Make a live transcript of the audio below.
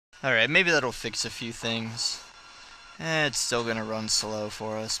Alright, maybe that'll fix a few things. It's still gonna run slow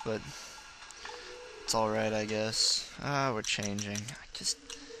for us, but it's alright, I guess. We're changing.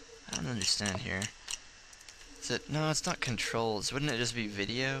 I don't understand here. Is it? No, it's not controls. Wouldn't it just be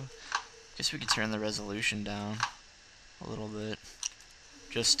video? Guess we could turn the resolution down a little bit.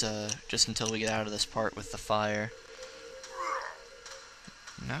 Just until we get out of this part with the fire.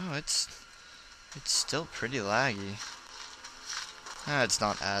 No, it's still pretty laggy. It's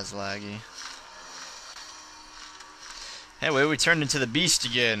not as laggy. Anyway, we turned into the beast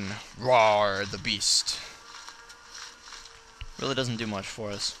again. Roar, the beast. Really doesn't do much for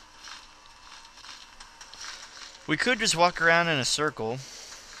us. We could just walk around in a circle. In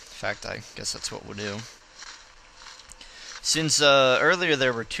fact, I guess that's what we'll do. Since earlier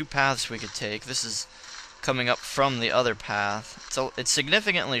there were two paths we could take, this is coming up from the other path. So it's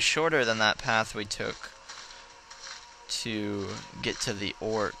significantly shorter than that path we took to get to the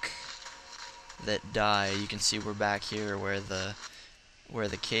orc that died. You can see we're back here where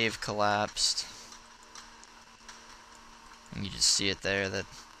the cave collapsed. And you just see it there that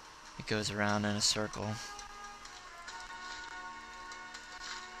it goes around in a circle.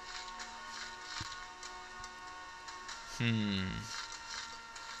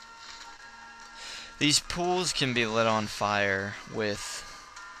 These pools can be lit on fire with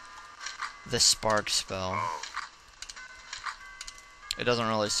the spark spell. It doesn't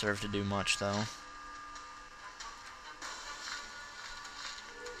really serve to do much, though.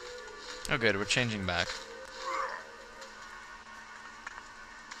 Oh good, we're changing back.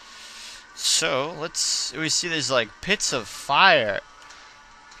 So, we see these like pits of fire.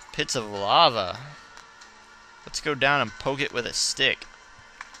 Pits of lava. Let's go down and poke it with a stick.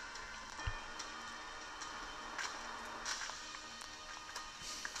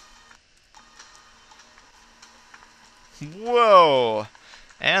 Whoa!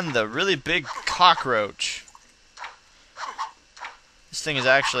 And the really big cockroach. This thing is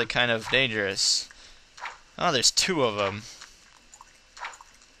actually kind of dangerous. Oh, there's two of them.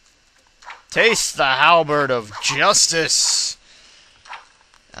 Taste the halberd of justice!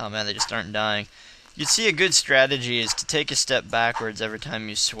 Oh man, they just aren't dying. You'd see a good strategy is to take a step backwards every time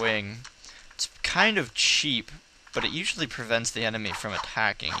you swing. It's kind of cheap, but it usually prevents the enemy from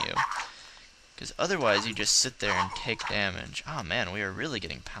attacking you. Because otherwise you just sit there and take damage. Oh man, we are really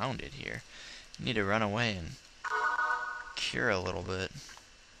getting pounded here. You need to run away and cure a little bit.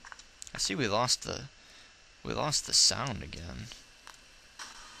 I see we lost the sound again.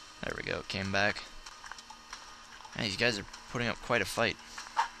 There we go, it came back. Man, these guys are putting up quite a fight.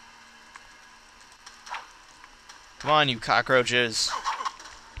 Come on, you cockroaches.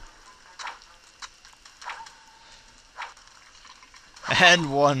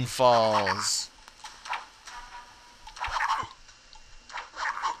 And one falls.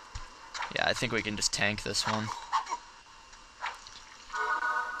 Yeah, I think we can just tank this one.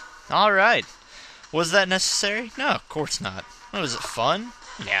 Alright. Was that necessary? No, of course not. Was it fun?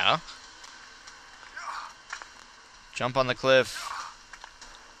 Yeah. Jump on the cliff.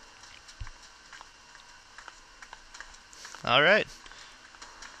 Alright.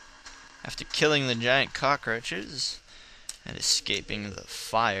 After killing the giant cockroaches and escaping the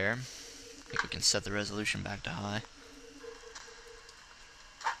fire, I think we can set the resolution back to high.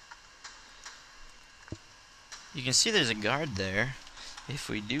 You can see there's a guard there. If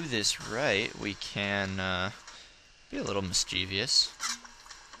we do this right, we can be a little mischievous.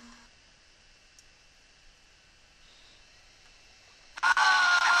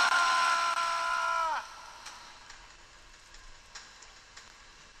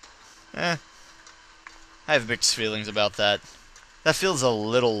 I have mixed feelings about that. That feels a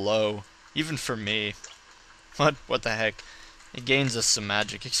little low, even for me. What the heck? It gains us some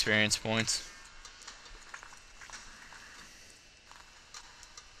magic experience points.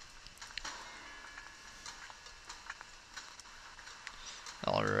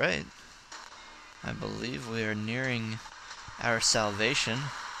 Alright. I believe we are nearing our salvation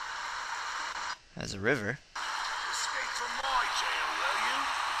as a river. Escape from my jail, will you?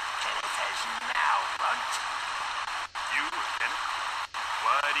 Kenneth has you now, runt. You, Lieutenant?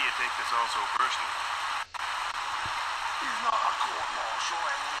 Why do you take this all so personally? He's not a court-martial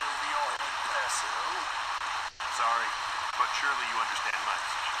hanging over the island personal. Sorry, but surely you understand my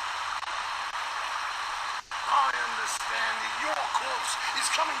position. I understand that your corpse is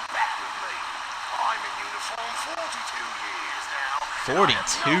coming back with me. I'm in uniform 42 years now. 42? And I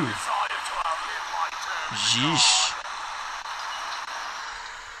have no desire to outlive my term. Yeesh.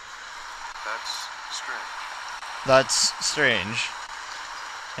 That's strange. That's strange.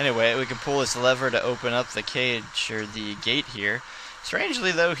 Anyway, we can pull this lever to open up the cage, or the gate here.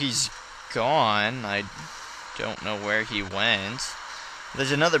 Strangely, though, he's gone. I don't know where he went.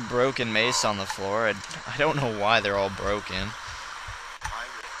 There's another broken mace on the floor. I don't know why they're all broken.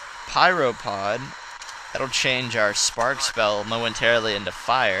 Pyropod. That'll change our spark spell momentarily into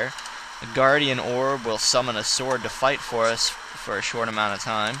fire. A guardian orb will summon a sword to fight for us for a short amount of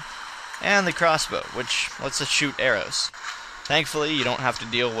time. And the crossbow, which lets us shoot arrows. Thankfully, you don't have to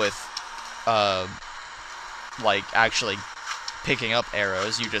deal with, like, actually picking up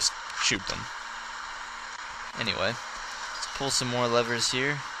arrows. You just shoot them. Anyway, let's pull some more levers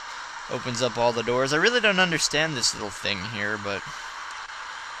here. Opens up all the doors. I really don't understand this little thing here, but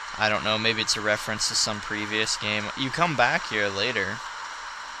I don't know. Maybe it's a reference to some previous game. You come back here later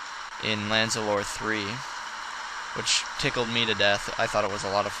in Lanzalore 3, which tickled me to death. I thought it was a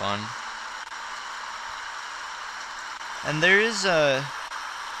lot of fun. And there's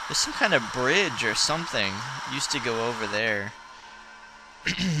some kind of bridge or something. Used to go over there.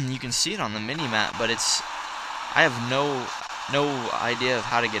 You can see it on the mini-map, but I have no idea of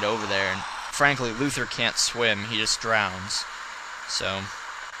how to get over there. And frankly, Luther can't swim. He just drowns. So,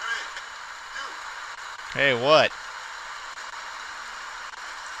 hey, what?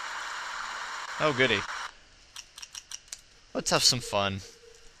 Oh, goody. Let's have some fun.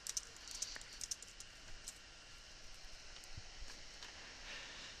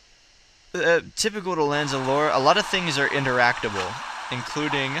 Typical to Lanzalore, a lot of things are interactable,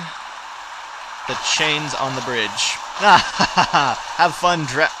 including the chains on the bridge. Have fun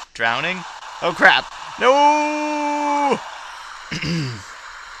drowning? Oh crap! No!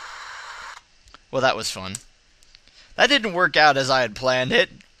 Well, that was fun. That didn't work out as I had planned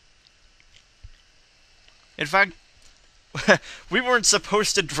it. In fact, we weren't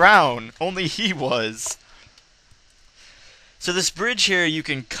supposed to drown. Only he was. So this bridge here, you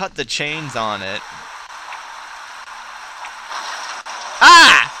can cut the chains on it.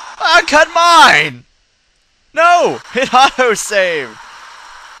 Ah! I cut mine! No! It auto-saved!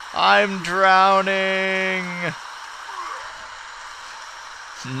 I'm drowning!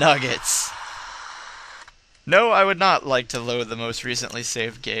 Nuggets. No, I would not like to load the most recently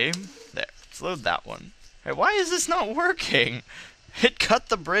saved game. There, let's load that one. Hey, why is this not working? It cut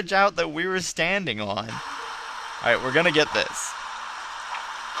the bridge out that we were standing on. Alright, we're gonna get this.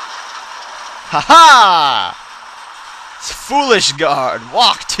 Ha-ha! Foolish guard,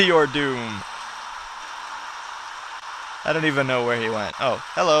 walk to your doom. I don't even know where he went. Oh,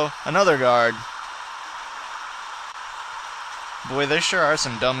 hello, another guard. Boy, there sure are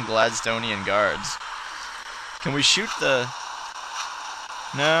some dumb Gladstonian guards. Can we shoot the...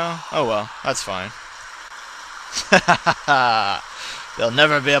 No? Oh well, that's fine. They'll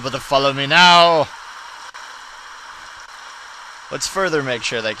never be able to follow me now! Let's further make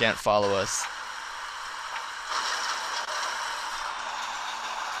sure they can't follow us.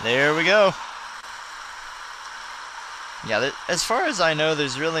 There we go. Yeah, as far as I know,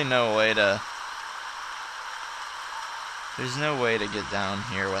 there's really no way to... There's no way to get down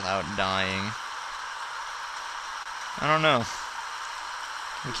here without dying. I don't know.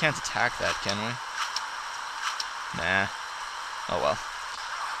 We can't attack that, can we? Nah. Oh well.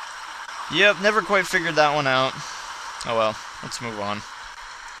 Yep, never quite figured that one out. Oh well, let's move on.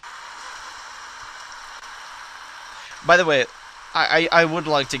 By the way, I would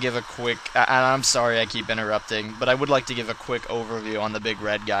like to give a quick, and I'm sorry I keep interrupting, but I would like to give a quick overview on the big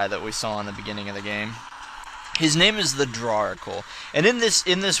red guy that we saw in the beginning of the game. His name is the Draracle, and in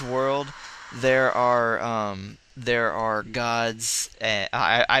this world, there are gods.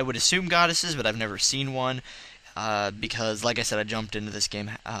 I would assume goddesses, but I've never seen one. Because, like I said, I jumped into this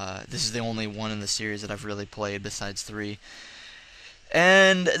game. This is the only one in the series that I've really played besides 3.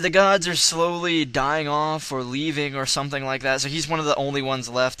 And the gods are slowly dying off or leaving or something like that. So he's one of the only ones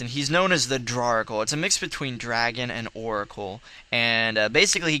left, and he's known as the Draracle. It's a mix between dragon and oracle. And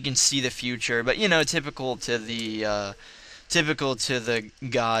basically he can see the future, but, you know, typical to the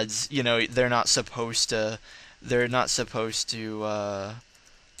gods, you know, they're not supposed to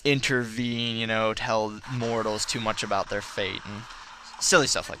intervene, you know, tell mortals too much about their fate and silly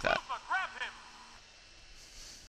stuff like that.